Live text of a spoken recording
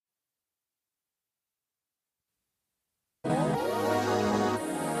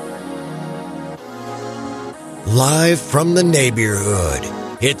Live from the neighborhood,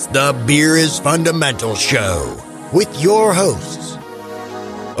 it's the Beer is Fundamental Show with your hosts,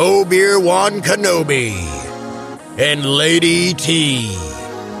 Obi-Wan Kenobi and Lady T.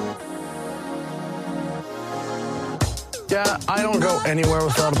 Yeah, I don't go anywhere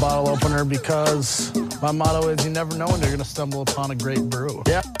without a bottle opener because my motto is you never know when you're going to stumble upon a great brew.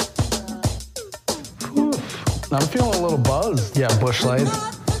 Yeah. Whew. I'm feeling a little buzzed. Yeah, Busch Light.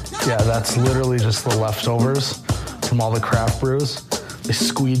 Yeah, that's literally just the leftovers from all the craft brews. They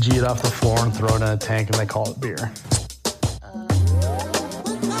squeegee it off the floor and throw it in a tank and they call it beer.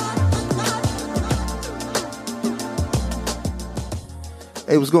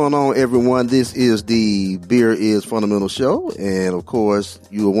 Hey, what's going on, everyone? This is the Beer is Fundamental Show. And, of course,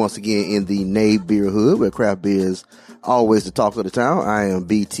 you are once again in the neighborhood where craft beer is always the talk of the town. I am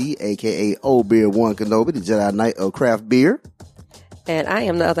BT, a.k.a. Obi-Wan Kenobi, the Jedi Knight of craft beer. And I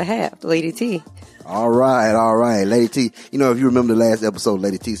am the other half, Lady T. All right. Lady T. You know, if you remember the last episode,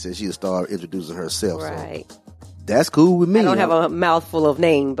 Lady T said she'd start introducing herself. Right. So that's cool with me. I don't have a mouthful of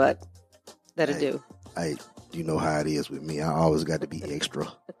name, but that'll do. Hey, you know how it is with me. I always got to be extra.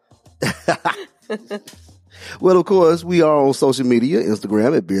 Well, of course, we are on social media,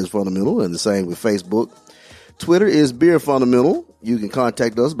 Instagram at Beers Fundamental, and the same with Facebook. Twitter is Beer Fundamental. You can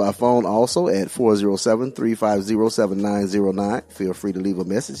contact us by phone also at 407-350-7909. Feel free to leave a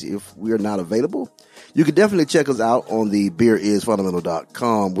message if we are not available. You can definitely check us out on the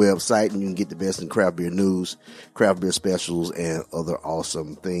beerisfundamental.com website, and you can get the best in craft beer news, craft beer specials, and other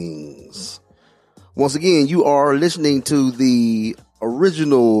awesome things. Once again, you are listening to the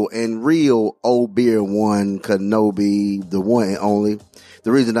original and real Obi-Wan Kenobi, the one and only.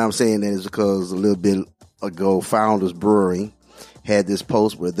 The reason I'm saying that is because a little bit ago, Founders Brewing had this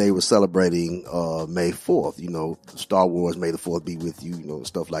post where they were celebrating May 4th, you know, Star Wars, May the 4th be with you, you know,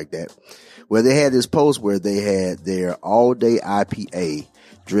 stuff like that. Where they had this post where they had their all-day IPA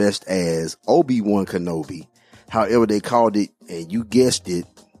dressed as Obi-Wan Kenobi. However, they called it, and you guessed it,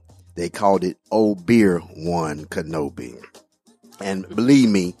 they called it Obi-Wan Kenobi. And believe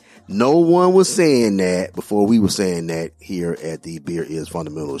me, no one was saying that before we were saying that here at the Beer is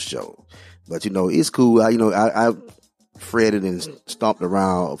Fundamental Show. But, you know, it's cool. I fretted and stomped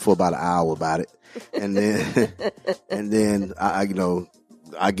around for about an hour about it. And then, I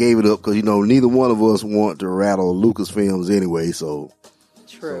gave it up because, you know, neither one of us want to rattle Lucasfilms anyway. So,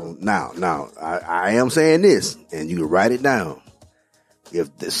 True. So now, I am saying this, and you can write it down. If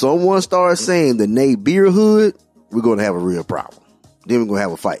someone starts saying the neighborhood, we're going to have a real problem. Then we're going to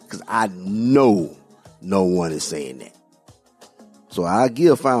have a fight because I know no one is saying that. So I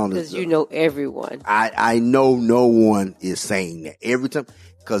give Founders. Because you know everyone. I know no one is saying that every time,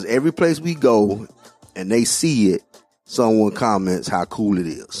 because every place we go and they see it, someone comments how cool it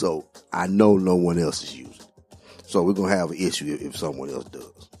is. So I know no one else is using it. So we're going to have an issue if someone else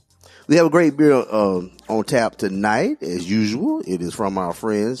does. We have a great beer on tap tonight, as usual. It is from our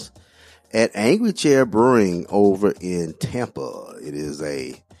friends at Angry Chair Brewing over in Tampa. It is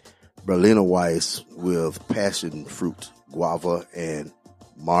a Berliner Weiss with passion fruit, guava, and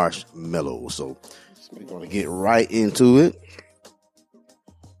marshmallow. So we're going to get right into it.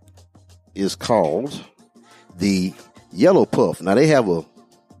 It's called the Yellow Puff. Now, they have a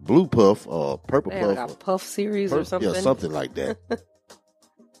blue puff, purple puff. Like a puff series or something. Yeah, something like that.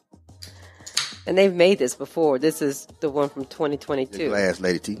 And they've made this before. This is the one from 2022. The glass,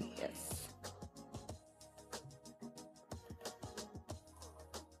 Lady T. Yes.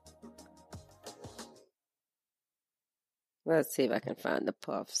 Let's see if I can find the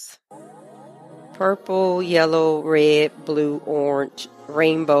puffs. Purple, yellow, red, blue, orange,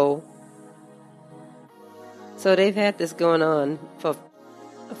 rainbow. So they've had this going on for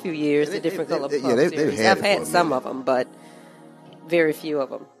a few years, the different color puff series. I've had some of them, but very few of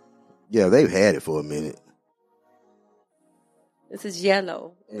them. Yeah, they've had it for a minute. This is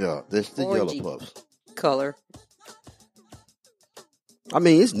yellow. Yeah, this the Orangey Yellow Puffs. Color. I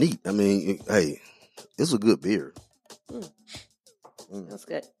mean, it's neat. I mean, hey, it's a good beer. That's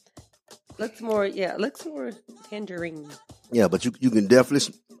good. Looks more tangerine. Yeah, but you can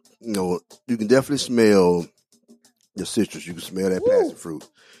definitely, smell the citrus. You can smell that passion fruit.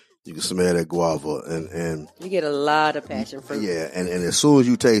 You can smell that guava, and you get a lot of passion fruit. Yeah, and as soon as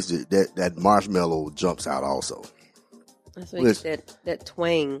you taste it, that marshmallow jumps out also. That's when you get that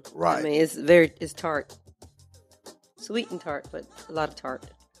twang. Right. I mean, it's tart, sweet and tart, but a lot of tart.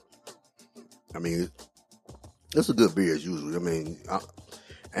 I mean, it's a good beer as usual. I mean,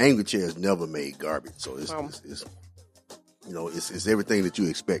 Angry Chair has never made garbage, so it's everything that you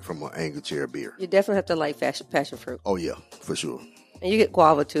expect from an Angry Chair beer. You definitely have to like passion fruit. Oh yeah, for sure. And you get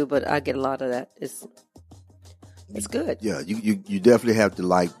guava too, but I get a lot of that. It's It's good. Yeah, you definitely have to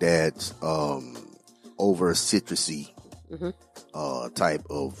like that over citrusy type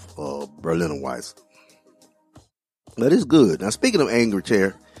of Berliner Weiss. That is good. Now, speaking of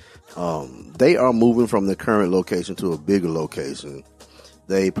Anglechair, they are moving from their current location to a bigger location.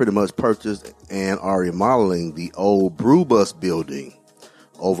 They pretty much purchased and are remodeling the old Brew Bus building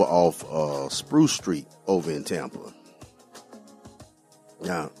over off Spruce Street over in Tampa.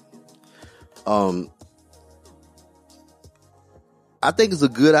 Now, I think it's a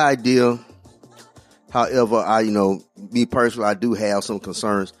good idea. However, me personally, I do have some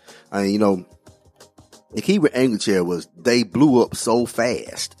concerns. I mean, the key with Anglechair was they blew up so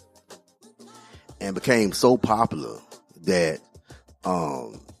fast and became so popular that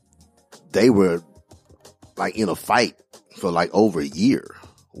they were like in a fight for like over a year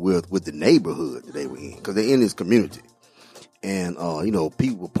with the neighborhood that they were in, because they're in this community. And,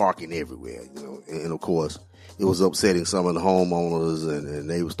 people were parking everywhere, and of course it was upsetting some of the homeowners, and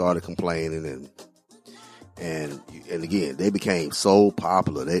they started complaining, and again, they became so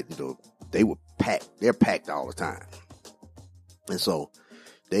popular that, they were packed. They're packed all the time. And so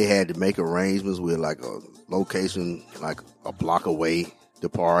they had to make arrangements with like a location, like a block away to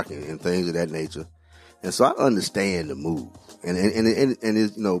park and things of that nature. And so I understand the move, and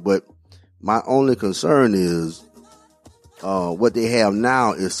it's, but my only concern is, what they have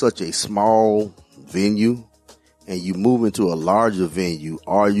now is such a small venue, and you move into a larger venue,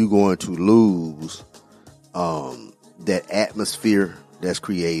 are you going to lose that atmosphere that's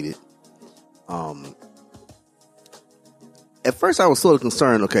created? At first I was sort of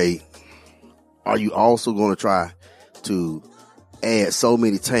concerned, okay, are you also going to try to add so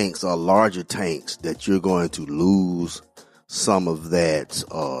many tanks or larger tanks that you're going to lose some of that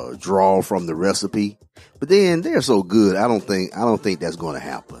draw from the recipe? But then they're so good, I don't think that's going to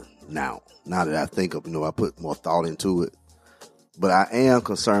happen now that I think of, I put more thought into it. But I am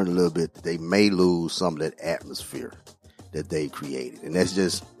concerned a little bit that they may lose some of that atmosphere that they created. And that's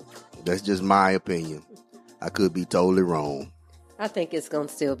just my opinion. I could be totally wrong. I think it's going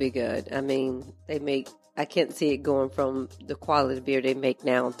to still be good. I mean, I can't see it going from the quality of beer they make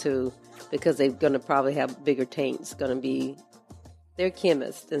now to, because they're going to probably have bigger tanks. They're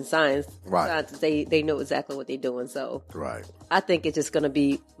chemists and scientists. Right. Scientists, they know exactly what they're doing. So right. I think it's just going to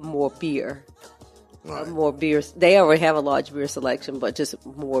be more beer. Right. More beers. They already have a large beer selection, but just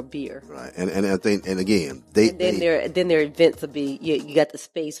more beer. Right. And I think, and again, then their events will be, you got the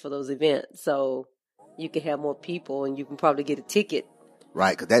space for those events. So you can have more people, and you can probably get a ticket.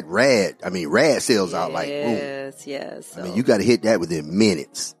 Right. Cause that Rad sells out like boom. Yes. So. I mean, you got to hit that within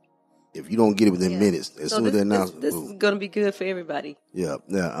minutes. If you don't get it within minutes, as soon as they announce this is going to be good for everybody. Yeah.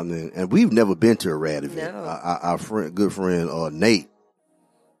 I mean, and we've never been to a Rad event. No. Our good friend, Nate,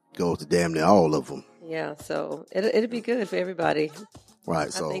 goes to damn near all of them. Yeah. So it'll be good for everybody.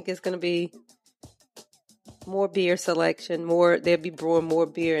 Right. So I think it's going to be more beer selection, they'll be brewing more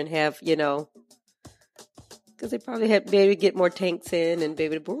beer and have, because they probably be able to get more tanks in and be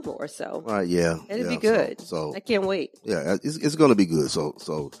able to brew more. So yeah, it'll be good. So I can't wait. Yeah, it's going to be good.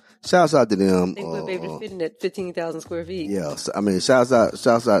 So shouts out to them. I think we'll be able to fit in at 15,000 square feet. Yeah, so, I mean, shouts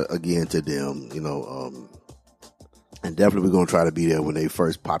out again to them. And definitely we're going to try to be there when they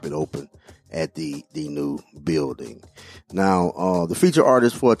first pop it open at the new building. Now, the feature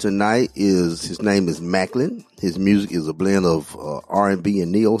artist for tonight his name is Macklin. His music is a blend of R&B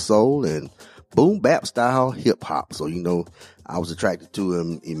and neo soul and boom bap style hip hop. So, I was attracted to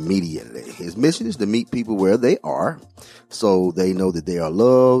him immediately. His mission is to meet people where they are, so they know that they are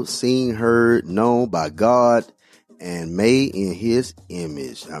loved, seen, heard, known by God, and made in his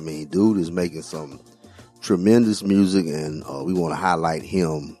image. I mean, dude is making some tremendous music, and we want to highlight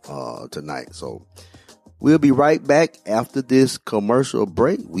him tonight. So we'll be right back after this commercial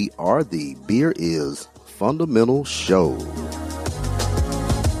break. We are the Beer is Fundamental Show.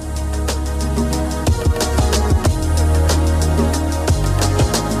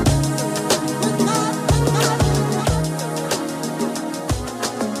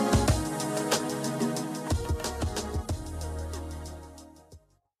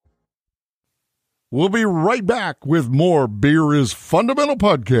 We'll be right back with more Beer is Fundamental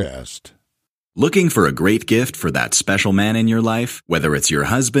podcast. Looking for a great gift for that special man in your life? Whether it's your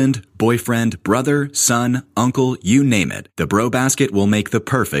husband, boyfriend, brother, son, uncle, you name it, the Bro Basket will make the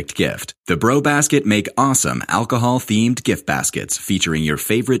perfect gift. The Bro Basket make awesome alcohol-themed gift baskets featuring your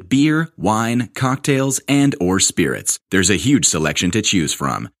favorite beer, wine, cocktails, and or spirits. There's a huge selection to choose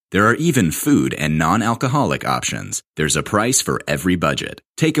from. There are even food and non-alcoholic options. There's a price for every budget.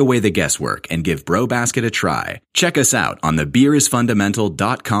 Take away the guesswork and give Bro Basket a try. Check us out on the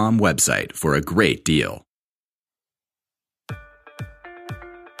beerisfundamental.com website for a great deal.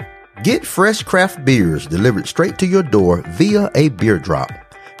 Get fresh craft beers delivered straight to your door via a Beer Drop.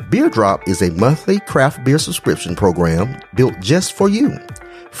 Beer Drop is a monthly craft beer subscription program built just for you.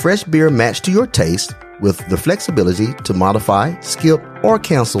 Fresh beer matched to your taste with the flexibility to modify, skip, or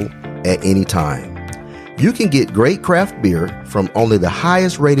cancel at any time. You can get great craft beer from only the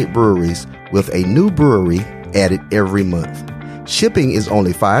highest rated breweries with a new brewery added every month. Shipping is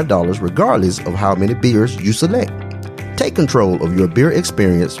only $5 regardless of how many beers you select. Take control of your beer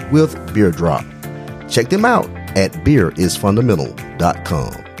experience with Beer Drop. Check them out at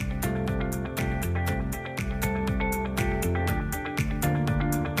beerisfundamental.com.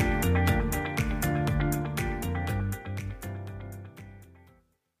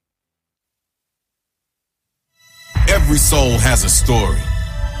 Every soul has a story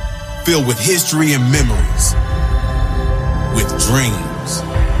filled with history and memories, with dreams.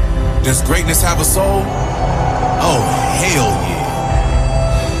 Does greatness have a soul? Oh, hell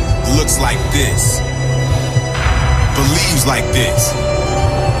yeah. Looks like this. Believes like this.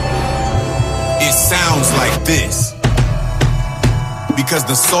 It sounds like this. Because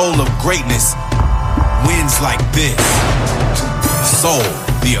the soul of greatness wins like this. Soul,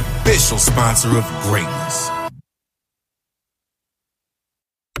 the official sponsor of greatness.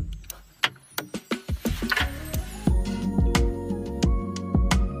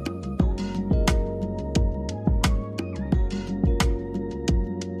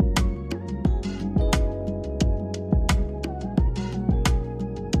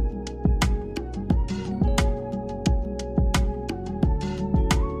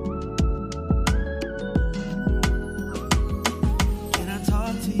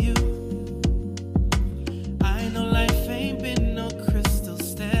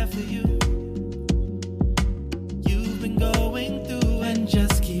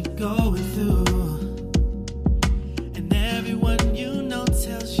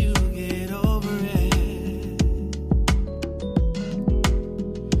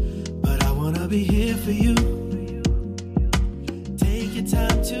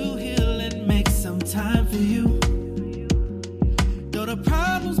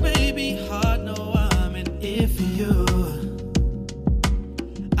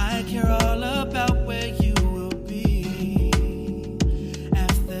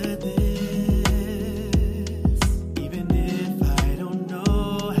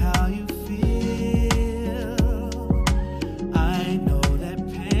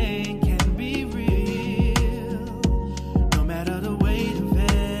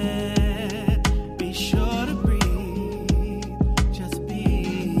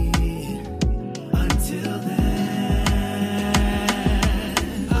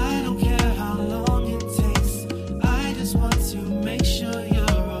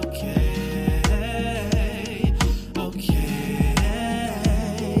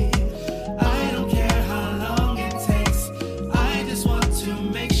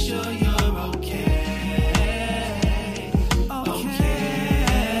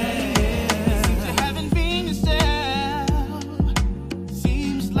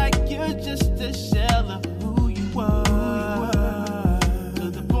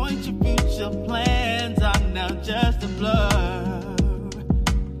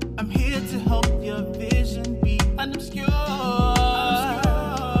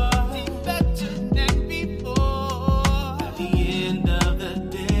 At the end of the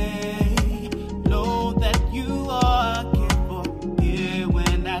day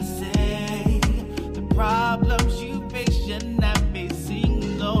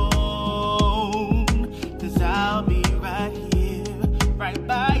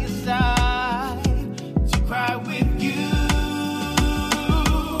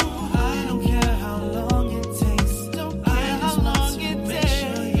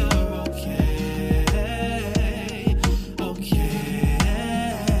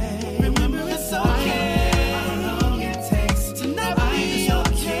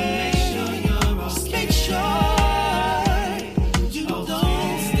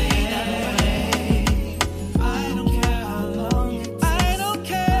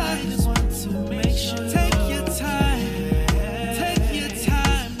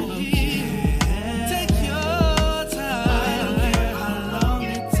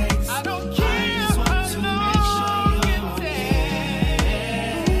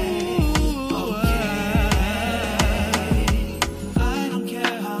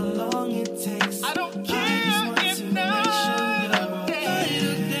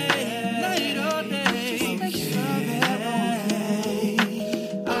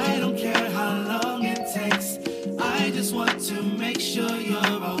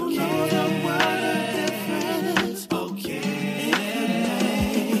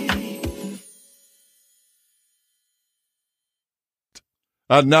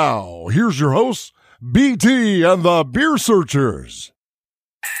And now, here's your hosts, BT and the Beer Searchers.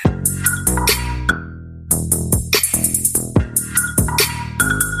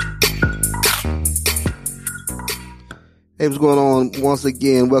 Hey, what's going on? Once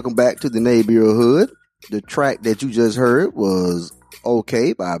again, welcome back to the neighborhood. The track that you just heard was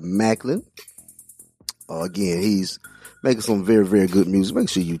Okay by Macklin. Again, he's making some very, very good music. Make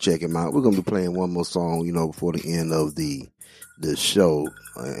sure you check him out. We're going to be playing one more song, before the end of the show.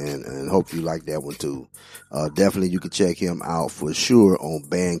 And hope you like that one too. Definitely you can check him out for sure on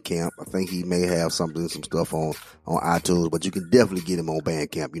Bandcamp. I think he may have some stuff on iTunes, but you can definitely get him on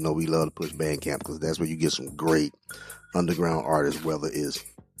Bandcamp. We love to push Bandcamp because that's where you get some great underground artists, whether it's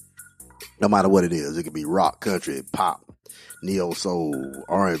no matter what it is. It could be rock, country, pop, neo soul,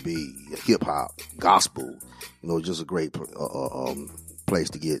 R&B, hip hop, gospel. Just a great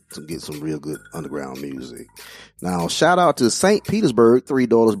place to get some real good underground music. Now, shout out to St. Petersburg Three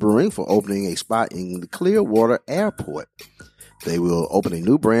Daughters Brewing for opening a spot in the Clearwater Airport. They will open a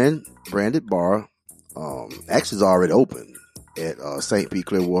new branded bar. Actually, it's already open at St. Pete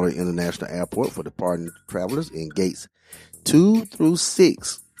Clearwater International Airport for departing travelers in gates 2 through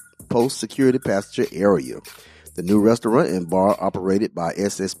 6 post-security passenger area. The new restaurant and bar operated by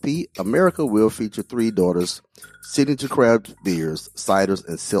SSP America will feature Three Daughters signature craft beers, ciders,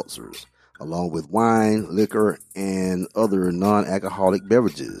 and seltzers, along with wine, liquor, and other non-alcoholic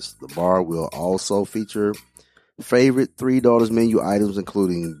beverages. The bar will also feature favorite Three Daughters menu items,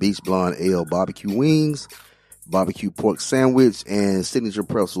 including Beach Blonde Ale barbecue wings, barbecue pork sandwich, and signature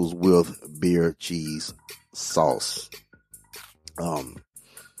pretzels with beer cheese sauce.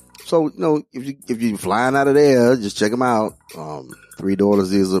 So, if you're flying out of there, just check them out. Three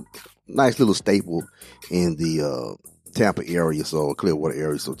Daughters is a nice little staple in the Tampa area, so Clearwater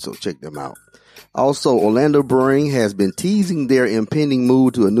area, so check them out. Also, Orlando Brewing has been teasing their impending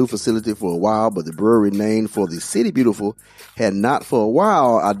move to a new facility for a while, but the brewery named for the City Beautiful had not for a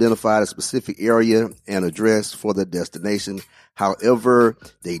while identified a specific area and address for the destination. However,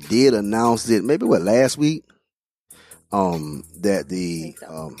 they did announce it maybe last week, they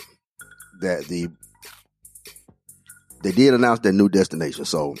did announce their new destination.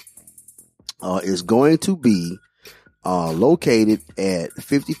 So, it's going to be located at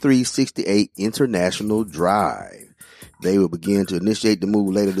 5368 International Drive. They will begin to initiate the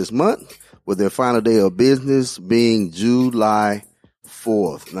move later this month, with their final day of business being July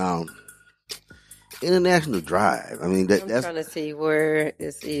 4th. Now, International Drive. I mean, I'm trying to see where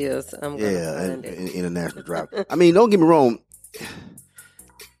this is. I'm going to find it. International Drive. I mean, don't get me wrong.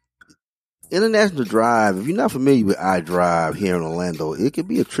 International Drive, if you're not familiar with iDrive here in Orlando, it can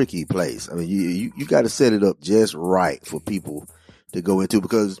be a tricky place. I mean, you got to set it up just right for people to go into,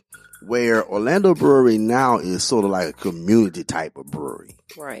 because where Orlando Brewery now is sort of like a community type of brewery.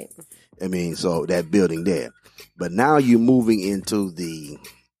 Right. I mean, so that building there. But now you're moving into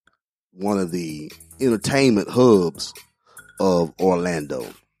one of the entertainment hubs of Orlando.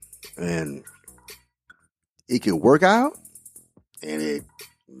 And it could work out, and it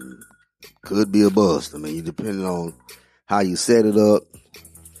could be a bust. I mean, depending on how you set it up.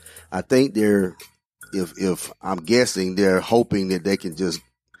 I think if I'm guessing, they're hoping that they can just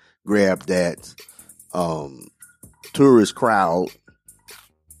grab that tourist crowd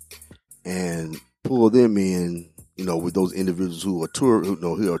and pull them in, with those individuals who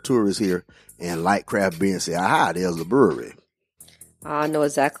are tourists here and like craft beer, and say, aha, there's a brewery. I know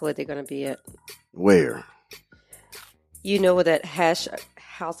exactly where they're going to be at. Where? Where that House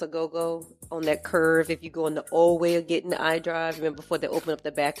of Go-Go on that curve, if you go in the old way of getting the iDrive, remember before they open up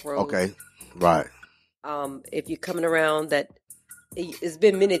the back road? Okay, right. If you're coming around that, it's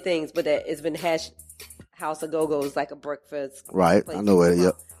been many things, but it's been House of Go-Go is like a breakfast. Right, I know it,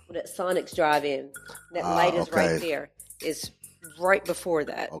 yep. With that Sonic's drive-in, that light is right there. It's right before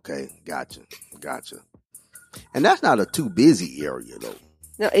that. Okay, gotcha. And that's not a too busy area, though.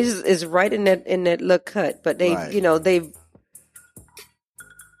 No, it's right in that little cut, but they, right. they've.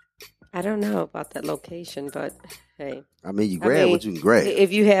 I don't know about that location, but hey. I mean, you grab what you can grab.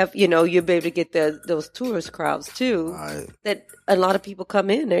 If you have, you'll be able to get those tourist crowds too. Right. That a lot of people come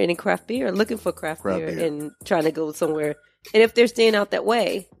in, they're in craft beer, looking for craft beer and trying to go somewhere. And if they're staying out that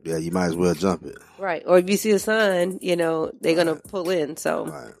way, yeah, you might as well jump it. Right. Or if you see a sign, they're going to pull in. So,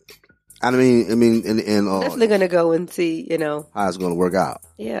 right. I mean, definitely going to go and see, how it's going to work out.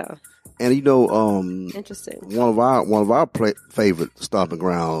 Yeah. And interesting. One of our favorite stomping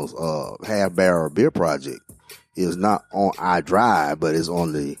grounds, Half Barrel Beer Project, is not on iDrive, but it's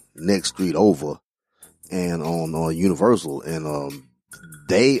on the next street over, and on Universal, and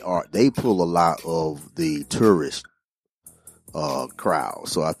they pull a lot of the tourists crowd.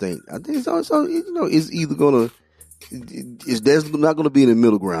 So I think it's also, it's either gonna, there's not gonna be in the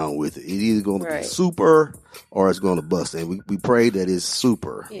middle ground with it. It's either gonna be super or it's gonna bust. And we pray that it's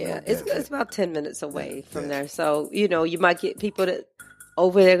super. Yeah, it's about 10 minutes away from there. So, you might get people that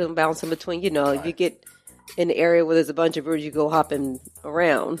over there and bounce in between. If you get in the area where there's a bunch of birds, you go hopping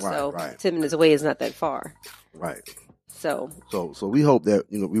around. So 10 minutes away is not that far. Right. So we hope that,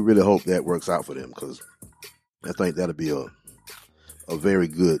 we really hope that works out for them, because I think that'll be a very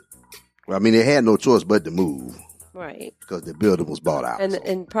good. I mean, they had no choice but to move. Right. Because the building was bought out.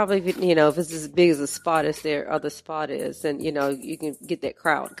 And probably, if it's as big as a spot as their other spot is, then, you can get that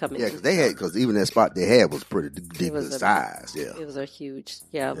crowd coming in. Yeah, because even that spot they had was pretty deep in size. Yeah. It was a huge,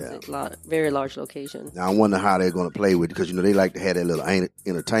 it was a very large location. Now, I wonder how they're going to play with it, because, they like to have that little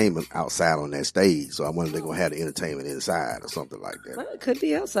entertainment outside on that stage. So I wonder if they're going to have the entertainment inside or something like that. Well, it could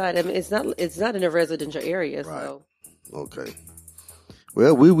be outside. I mean, it's not in a residential area. Right. So. Okay.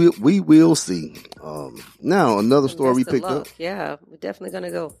 Well, we will see. Now, another story we picked up. Yeah, we're definitely going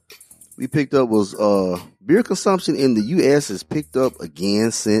to go. We picked up was beer consumption in the U.S. has picked up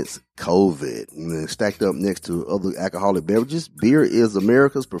again since COVID. And stacked up next to other alcoholic beverages, beer is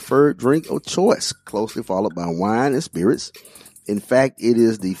America's preferred drink of choice, closely followed by wine and spirits. In fact, it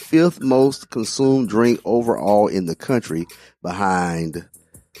is the 5th most consumed drink overall in the country, behind...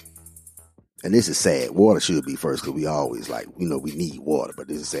 And this is sad. Water should be first, because we always we need water, but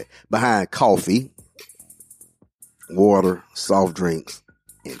this is sad. Behind coffee, water, soft drinks,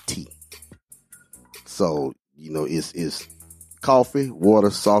 and tea. So, it's coffee, water,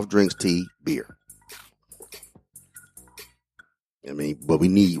 soft drinks, tea, beer. I mean, but we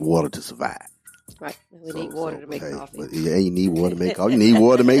need water to survive. Right. We need water to make coffee. But you need water to make coffee. You need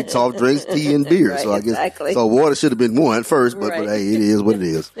water to make soft drinks, tea, and beer. Right, so I guess so. Water should have been one first, but hey, it is what it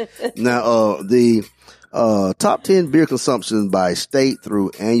is. Now, the top 10 beer consumption by state through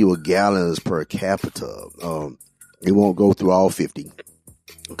annual gallons per capita. It won't go through all 50.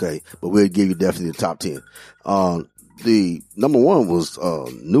 Okay, but we'll give you definitely the top 10. The number one was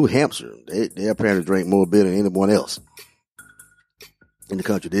New Hampshire. They apparently drink more beer than anyone else in the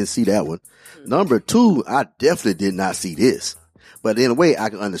country. Didn't see that one. Number 2, I definitely did not see this, but in a way I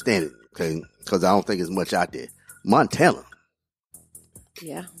can understand it, okay, because I don't think there's much out there. Montana.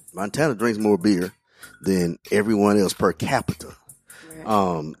 Yeah. Montana drinks more beer than everyone else per capita.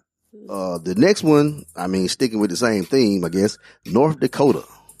 Right. The next one, I mean, sticking with the same theme, I guess, North Dakota.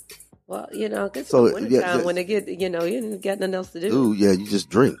 Well, it's wintertime when they get, you ain't got nothing else to do. Ooh, yeah, you just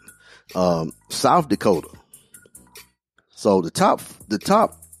drink. South Dakota. So the top,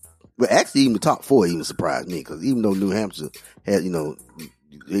 well, actually, even the top 4 even surprised me, because even though New Hampshire had,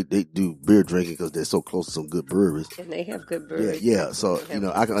 they do beer drinking because they're so close to some good breweries. And they have good breweries. Yeah. So,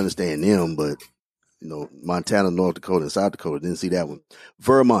 I can understand them, but, Montana, North Dakota, and South Dakota, didn't see that one.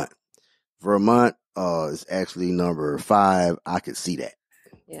 Vermont is actually number 5. I could see that.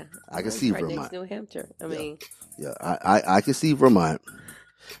 Yeah. I can see right Vermont. Next New Hampshire. I mean. Yeah, I can see Vermont.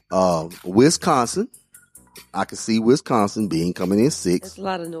 Wisconsin. I can see Wisconsin coming in 6th. There's a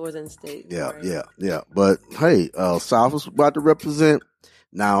lot of northern states. Yeah, right? yeah. But hey, South is about to represent.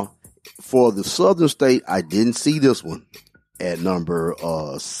 Now, for the southern state, I didn't see this one at number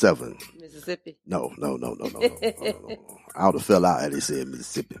 7. Mississippi. No. I would have fell out had they said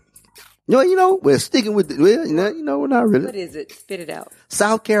Mississippi. We're sticking with it. Well, we're not really. What is it? Spit it out.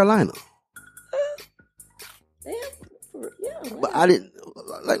 South Carolina. Yeah. But I didn't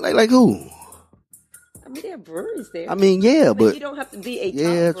like who? I mean, there are breweries there. I mean, yeah, but you don't have to be a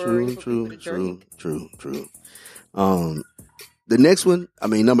top brewery for people to drink. True. The next one, I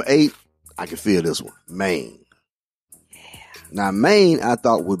mean, number 8, I can feel this one, Maine. Yeah. Now, Maine, I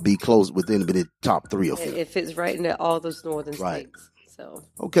thought would be close within the top 3 or 4. It fits right into all those northern states. So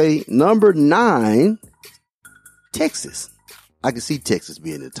okay, number 9, Texas. I can see Texas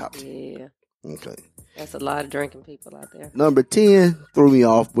being in the top 10. Yeah. Okay. That's a lot of drinking people out there. Number 10 threw me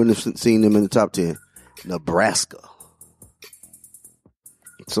off when I've seen them in the top 10. Nebraska.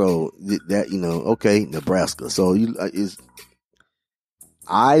 So that, okay, Nebraska. So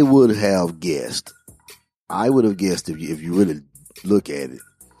I would have guessed if you really look at it,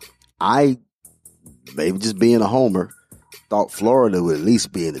 I, maybe just being a homer, thought Florida would at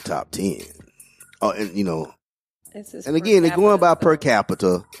least be in the top 10. And again, they're going by per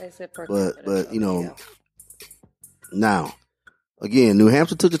capita, but now, again, New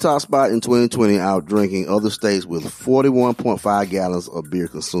Hampshire took the top spot in 2020, out drinking other states with 41.5 gallons of beer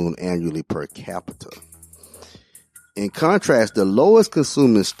consumed annually per capita. In contrast, the lowest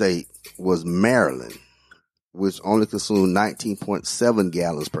consuming state was Maryland, which only consumed 19.7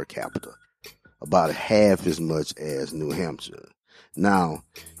 gallons per capita. about half as much as New Hampshire. Now,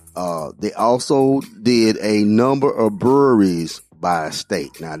 they also did a number of breweries by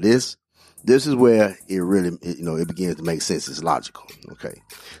state. Now, this is where it really, it begins to make sense. It's logical. Okay.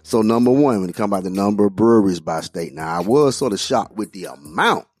 So number one, when it comes about the number of breweries by state. Now, I was sort of shocked with the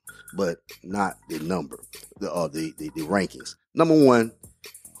amount, but not the number, the rankings. Number one,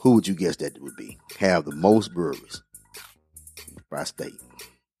 who would you guess that would be? Have the most breweries by state?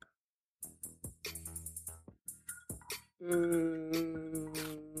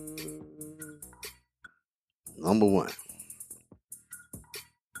 Number one.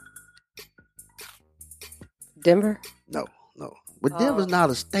 Denver? No. But Denver's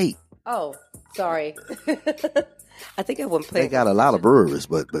not a state. Oh, sorry. I think I wasn't paying. They got a lot of breweries,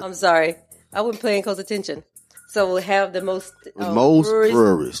 but I'm sorry. I wasn't paying close attention. So we have the most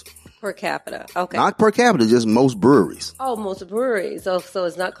breweries per capita. Okay. Not per capita, just most breweries. Oh, most breweries. So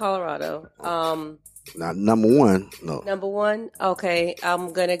it's not Colorado. Now, number one, no. Number one? Okay.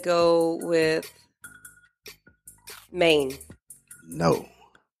 I'm going to go with Maine. No.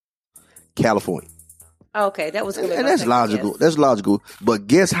 California. Okay, that was going to be and that's logical. Guess. That's logical. But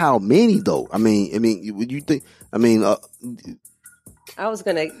guess how many though? I mean, would you think? I mean, I was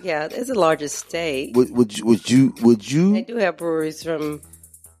gonna. Yeah, it's the largest state. Would you? They do have breweries from.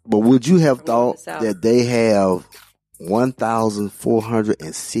 But would you have thought South. that they have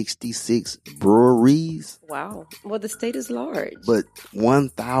 1,466 breweries? Wow. Well, the state is large. But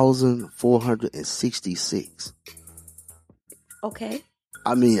 1,466. Okay.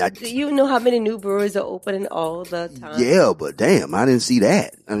 I mean, Do you know how many new breweries are opening all the time? Yeah, but damn, I didn't see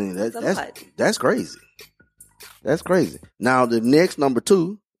that. I mean, that's crazy. That's crazy. Now, the next number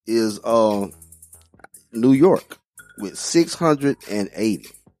two is New York with 680.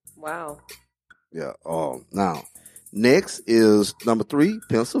 Wow. Yeah. Now, next is number three,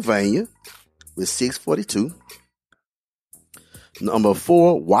 Pennsylvania with 642. Number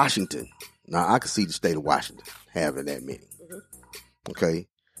four, Washington. Now, I can see the state of Washington having that many. Okay.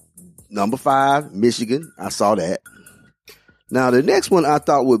 Number five, Michigan. I saw that. Now, the next one I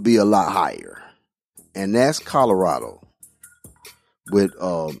thought would be a lot higher, and that's Colorado with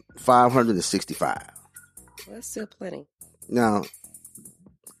 565. Well, that's still plenty. Now,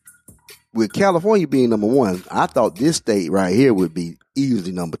 with California being number one, I thought this state right here would be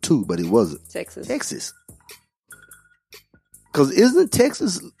easily number two, but it wasn't. Texas. Because isn't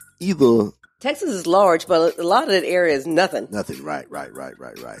Texas either... Texas is large, but a lot of that area is nothing. Nothing, right.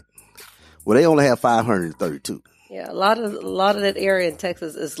 Well, they only have 532. Yeah, a lot of that area in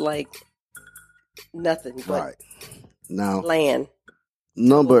Texas is like nothing. But right. Now, land.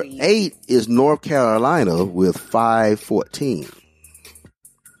 Number 8 is North Carolina with 514.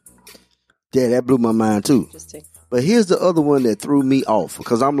 Yeah, that blew my mind too. Interesting. But here's the other one that threw me off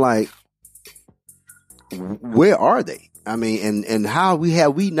because I'm like, where are they? I mean, and how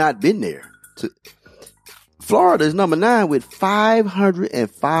have we not been there? Florida is number 9 with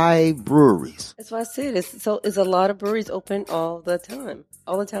 505 breweries. That's what I said. It's a lot of breweries open all the time.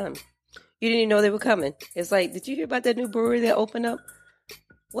 You didn't even know they were coming. It's like, did you hear about that new brewery that opened up?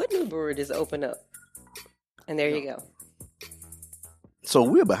 What new brewery does open up? And there you go. So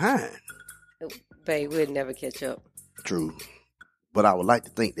we're behind. Babe, we'd never catch up. True. But I would like to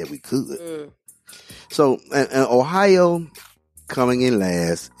think that we could. So, and Ohio coming in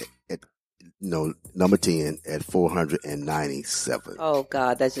last at, number 10 at 497. Oh,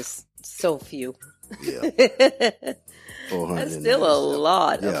 God, that's just so few. Yeah. That's still a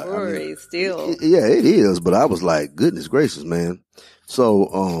lot of breweries, still. Yeah, it is. But I was like, goodness gracious, man. So,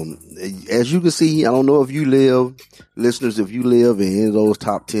 as you can see, I don't know if you live in any of those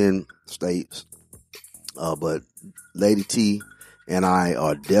top 10 states, but Lady T and I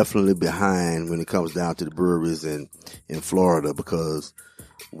are definitely behind when it comes down to the breweries in Florida because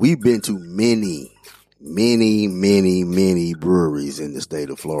we've been to many breweries in the state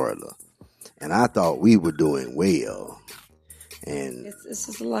of Florida. And I thought we were doing well. And it's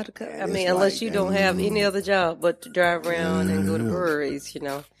just a lot of, unless you don't have any other job but to drive around and go to breweries, you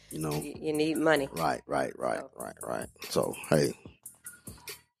need money. Right. So, hey.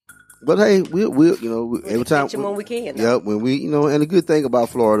 But hey, we'll every time when we can. Yeah, when we, and the good thing about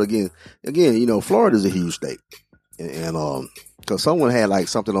Florida again, Florida is a huge state, and because someone had like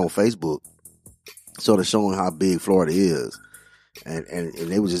something on Facebook, sort of showing how big Florida is, and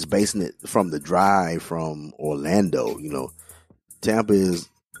they were just basing it from the drive from Orlando. Tampa is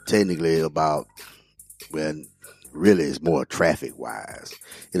technically about, well, really it's more traffic wise.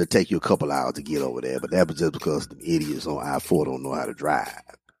 It'll take you a couple hours to get over there, but that was just because the idiots on I-4 don't know how to drive.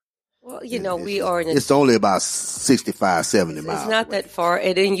 Well, Well, we are in it's only about 65, 70 miles. It's not that far.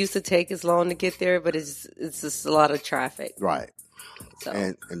 It didn't used to take as long to get there, but it's just a lot of traffic. Right. So.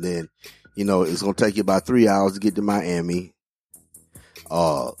 And then, it's going to take you about 3 hours to get to Miami.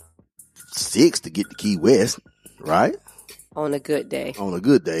 6 to get to Key West, right? On a good day. On a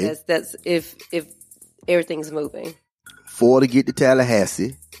good day. That's if everything's moving. 4 to get to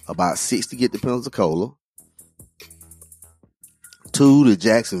Tallahassee. About 6 to get to Pensacola. 2 to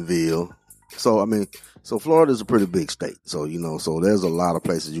Jacksonville. So Florida's a pretty big state. So, so there's a lot of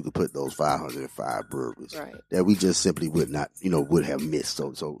places you could put those 505 breweries that we just simply would not, would have missed.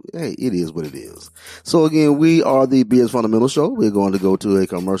 So, hey, it is what it is. So again, we are the Beers Fundamental Show. We're going to go to a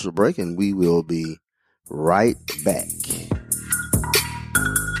commercial break and we will be right back.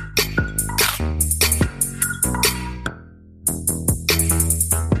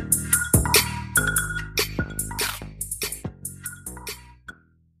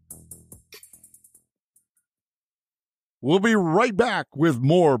 We'll be right back with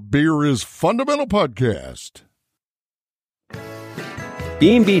more Beer is Fundamental podcast.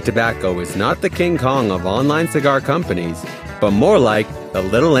 B&B Tobacco is not the King Kong of online cigar companies, but more like the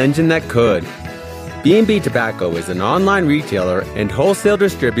little engine that could. B&B Tobacco is an online retailer and wholesale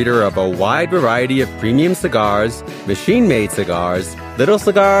distributor of a wide variety of premium cigars, machine-made cigars, little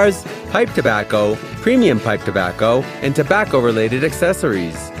cigars, pipe tobacco, premium pipe tobacco, and tobacco-related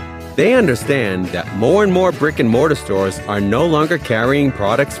accessories. They understand that more and more brick-and-mortar stores are no longer carrying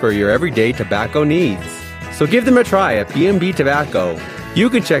products for your everyday tobacco needs. So give them a try at B&B Tobacco. You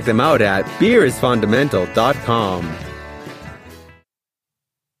can check them out at beerisfundamental.com.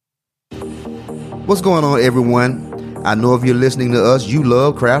 What's going on, everyone? I know if you're listening to us, you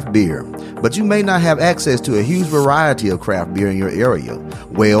love craft beer, but you may not have access to a huge variety of craft beer in your area.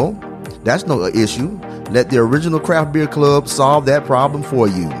 Well, that's no issue. Let the Original Craft Beer Club solve that problem for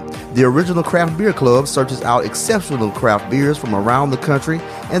you. The Original Craft Beer Club searches out exceptional craft beers from around the country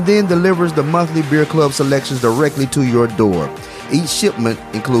and then delivers the monthly beer club selections directly to your door. Each shipment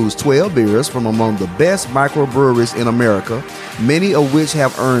includes 12 beers from among the best microbreweries in America, many of which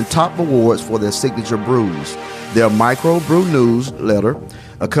have earned top awards for their signature brews. Their microbrew newsletter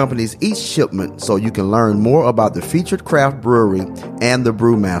accompanies each shipment so you can learn more about the featured craft brewery and the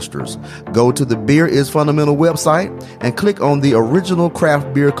brewmasters. Go to the Beer is Fundamental website and click on the Original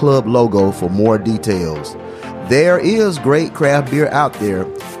Craft Beer Club logo for more details. There is great craft beer out there,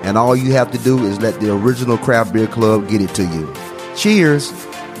 and all you have to do is let the Original Craft Beer Club get it to you. Cheers!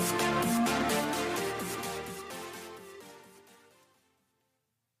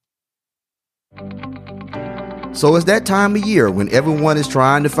 So it's that time of year when everyone is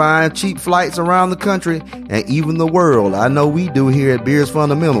trying to find cheap flights around the country and even the world. I know we do here at Beers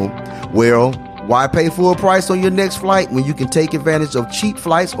Fundamental. Well, why pay full price on your next flight when you can take advantage of cheap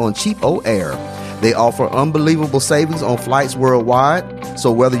flights on CheapOair? They offer unbelievable savings on flights worldwide.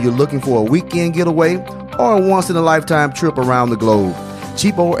 So whether you're looking for a weekend getaway or a once-in-a-lifetime trip around the globe,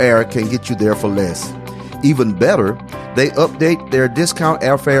 CheapOair can get you there for less. Even better, they update their discount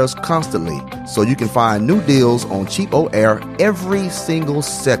airfares constantly, so you can find new deals on CheapOair every single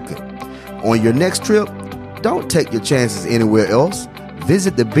second. On your next trip, don't take your chances anywhere else.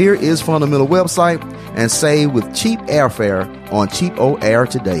 Visit the Beer is Fundamental website and save with cheap airfare on CheapOair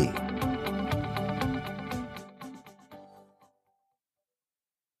today.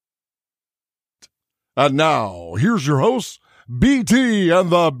 And now, here's your hosts, BT and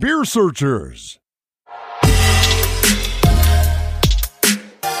the Beer Searchers.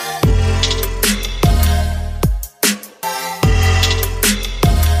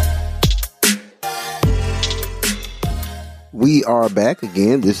 We are back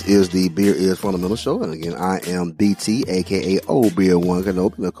again. This is the Beer is Fundamental Show. And again, I am BT, a.k.a. Old Beer One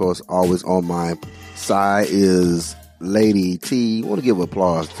Kenobi. And of course, always on my side is Lady T. I want to give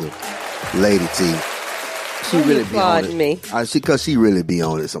applause to Lady T. She really be on it. Me. Because she really be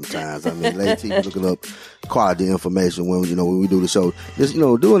on it sometimes. I mean, Lady T be looking up quality information when we do the show. Just,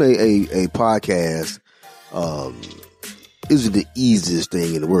 doing a podcast, isn't the easiest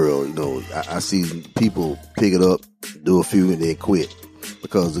thing in the world. I see people pick it up, do a few, and then quit.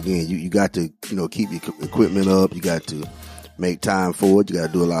 Because again, you got to, keep your equipment up. You got to make time for it. You got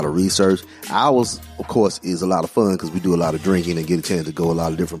to do a lot of research. Ours, of course, is a lot of fun because we do a lot of drinking and get a chance to go a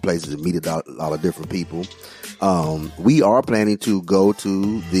lot of different places and meet a lot of different people. We are planning to go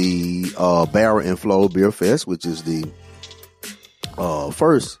to the Barrel and Flow Beer Fest, which is the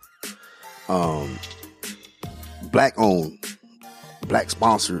first Black-owned,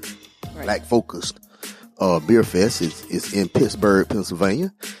 Black-sponsored, Black-focused beer fest. It's in Pittsburgh,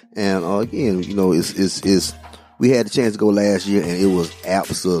 Pennsylvania, and again, it's We had the chance to go last year, and it was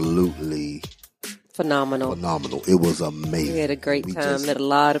absolutely phenomenal. It was amazing. We had a great time. Met a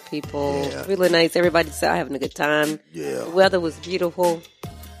lot of people. Yeah. Really nice. Everybody's out having a good time. Yeah. The weather was beautiful.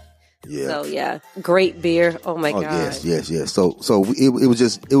 Yeah. So yeah, great beer. Oh my god. Yes. So it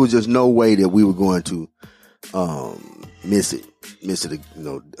was just no way that we were going to miss it,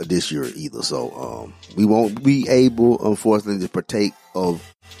 this year either. So we won't be able, unfortunately, to partake of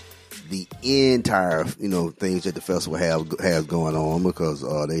the entire things that the festival has going on, because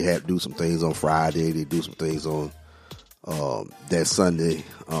they had to do some things on Friday. They do some things on that Sunday.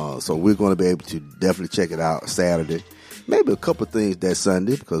 So we're going to be able to definitely check it out Saturday. Maybe a couple of things that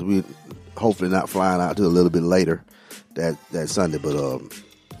Sunday, because we're hopefully not flying out till a little bit later that Sunday.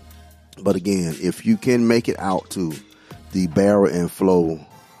 But again, if you can make it out to the Barrel and Flow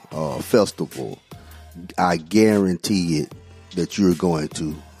Festival, I guarantee it that you're going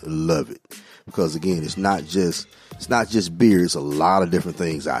to love it, because again, it's not just beer. It's a lot of different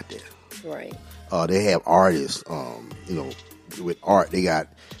things out there. Right. They have artists. With art, they got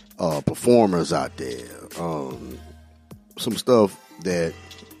performers out there. Some stuff that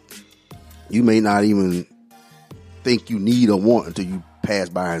you may not even think you need or want until you pass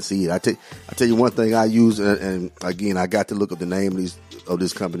by and see it. I tell you one thing I use, and again, I got to look up the name of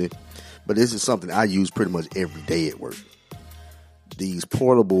this company, but this is something I use pretty much every day at work. These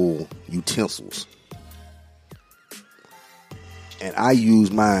portable utensils, and I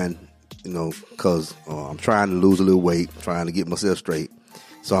use mine, because I'm trying to lose a little weight, trying to get myself straight.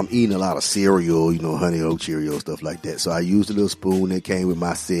 So I'm eating a lot of cereal, Honey Oat Cheerios, stuff like that. So I used a little spoon that came with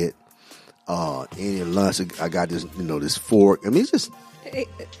my set. Any lunch, I got this, this fork. I mean, it's just...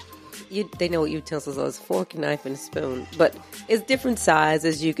 They know what utensils are. It's fork, knife, and a spoon. But it's different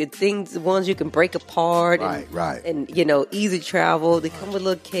sizes. Ones you can break apart. Right. And, easy travel. They come with a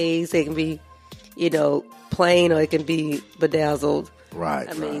little case. They can be, plain, or it can be bedazzled. Right.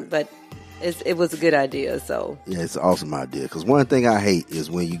 I mean, but... It was a good idea, so. Yeah, it's an awesome idea. Because one thing I hate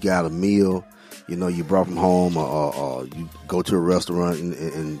is when you got a meal, you brought from home, or you go to a restaurant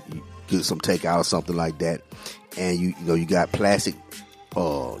and you get some takeout or something like that, and you got plastic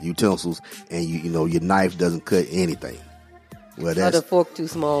utensils, and your knife doesn't cut anything. Well, that's the fork too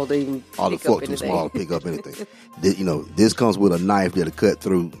small to even pick up anything. Or the fork too small to pick up anything. This comes with a knife that'll cut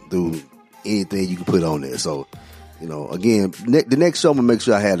through anything you can put on there. So. Again, the next show I'm gonna make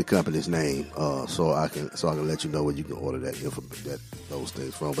sure I have the company's name, so I can let you know where you can order those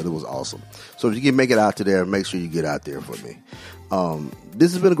things from. But it was awesome. So if you can make it out to there, make sure you get out there for me.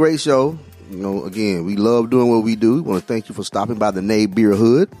 This has been a great show. Again, we love doing what we do. We want to thank you for stopping by the Nay Beer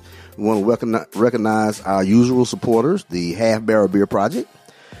Hood. We want to recognize our usual supporters: the Half Barrel Beer Project,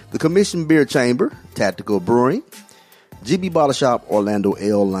 the Commission Beer Chamber, Tactical Brewing, GB Bottle Shop, Orlando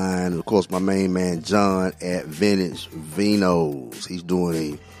L Line, and of course my main man John at Vintage Vinos. He's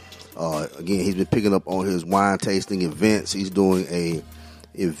doing again, he's been picking up on his wine tasting events. He's doing a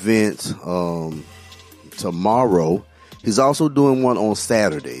event tomorrow. He's also doing one on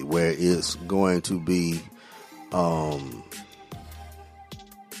Saturday where it's going to be I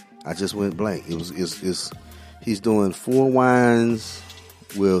just went blank. He's doing 4 wines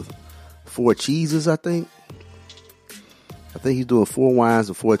with 4 cheeses, I think he's doing 4 wines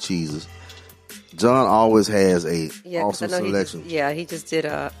and 4 cheeses. John always has a awesome selection. He just did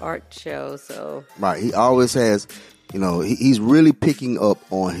a art show, so right. He always has, he's really picking up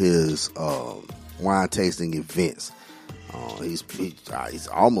on his wine tasting events. He's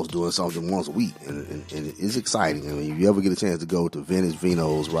almost doing something once a week, and it's exciting. I mean, if you ever get a chance to go to Vintage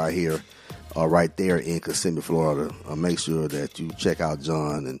Vinos right here, right there in Kissimmee, Florida, make sure that you check out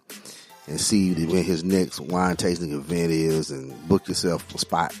John and see when his next wine tasting event is, and book yourself a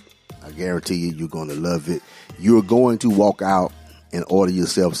spot. I guarantee you're going to love it. You're going to walk out and order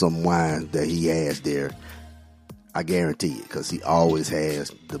yourself some wine that he has there. I guarantee it, because he always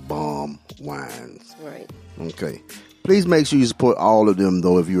has the bomb wines. Right. Okay. Please make sure you support all of them,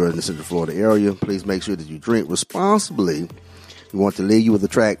 though, if you're in the Central Florida area. Please make sure that you drink responsibly. We want to leave you with a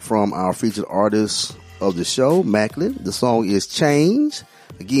track from our featured artist of the show, Macklin. The song is Change.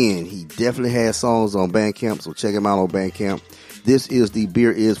 Again, he definitely has songs on Bandcamp, so check him out on Bandcamp. This is the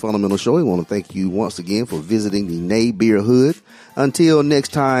Beer is Fundamental Show. We want to thank you once again for visiting the Nay Beer Hood. Until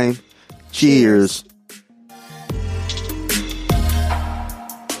next time, cheers.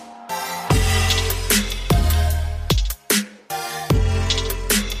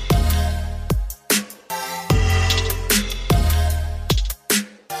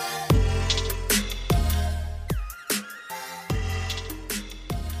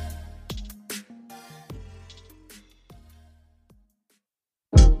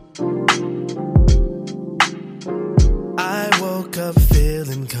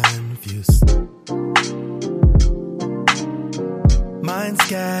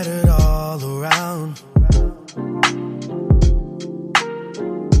 scattered all around.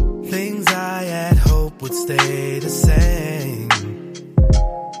 Things I had hoped would stay the same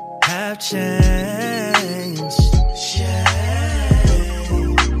have changed.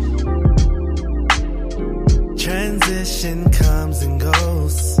 Transition comes and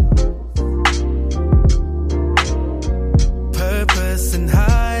goes. Purpose and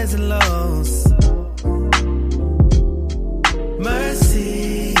highs and lows.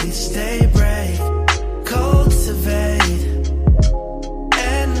 Mercy each daybreak. Cultivate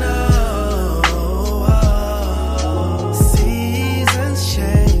and know. Seasons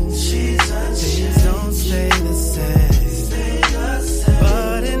change. Things don't stay the same.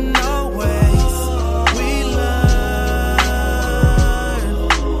 But in no ways we learn.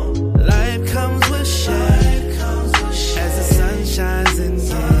 Life comes with shade. As the sun shines and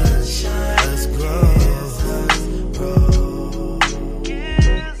gives us growth.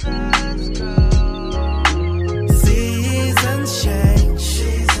 Seasons change.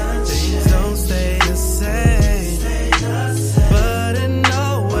 Things don't stay the same. But in no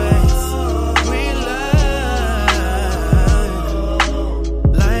ways we learn.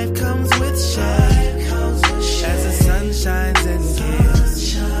 Life comes with shade. As the sun shines and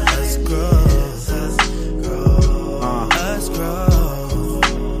gives us growth. Us growth.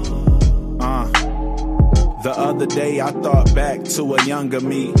 The other day I thought back to a younger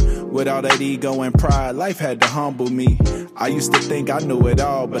me. With all that ego and pride, life had to humble me. I used to think I knew it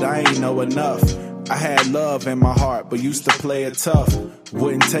all, but I ain't know enough. I had love in my heart, but used to play it tough.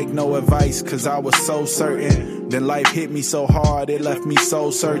 Wouldn't take no advice, cause I was so certain. Then life hit me so hard, it left me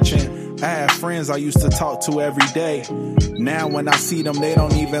soul searching. I had friends I used to talk to every day. Now when I see them, they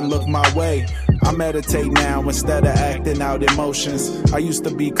don't even look my way. I meditate now instead of acting out emotions. I used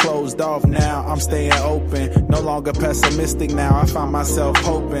to be closed off, now I'm staying open. No longer pessimistic now, I find myself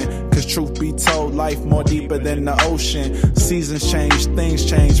hoping. Cause truth be told, life more deeper than the ocean. Seasons change, things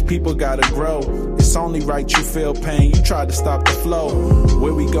change, people gotta grow. It's only right you feel pain, you try to stop the flow.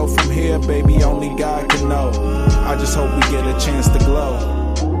 Where we go from here, baby, only God can know. I just hope we get a chance to glow.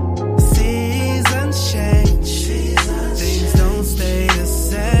 Seasons change. Things don't stay the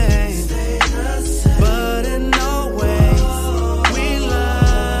same. But in no ways we learn.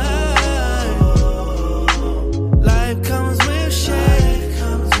 Life comes with shade.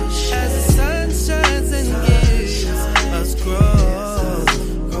 As the sun shines and gives us growth.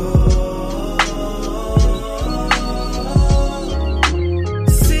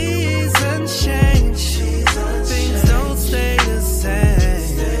 Seasons change. Things don't stay the same.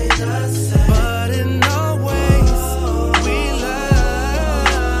 But in no ways we learn.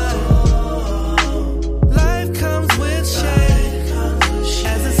 Life comes with shade.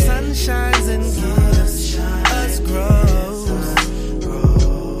 As the sun shines and gives us growth.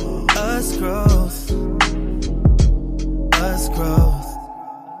 Us growth. Us growth.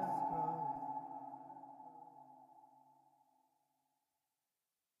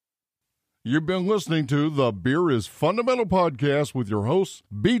 You've been listening to the Beer is Fundamental podcast with your hosts,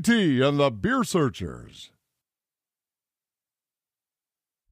 BT and the Beer Searchers.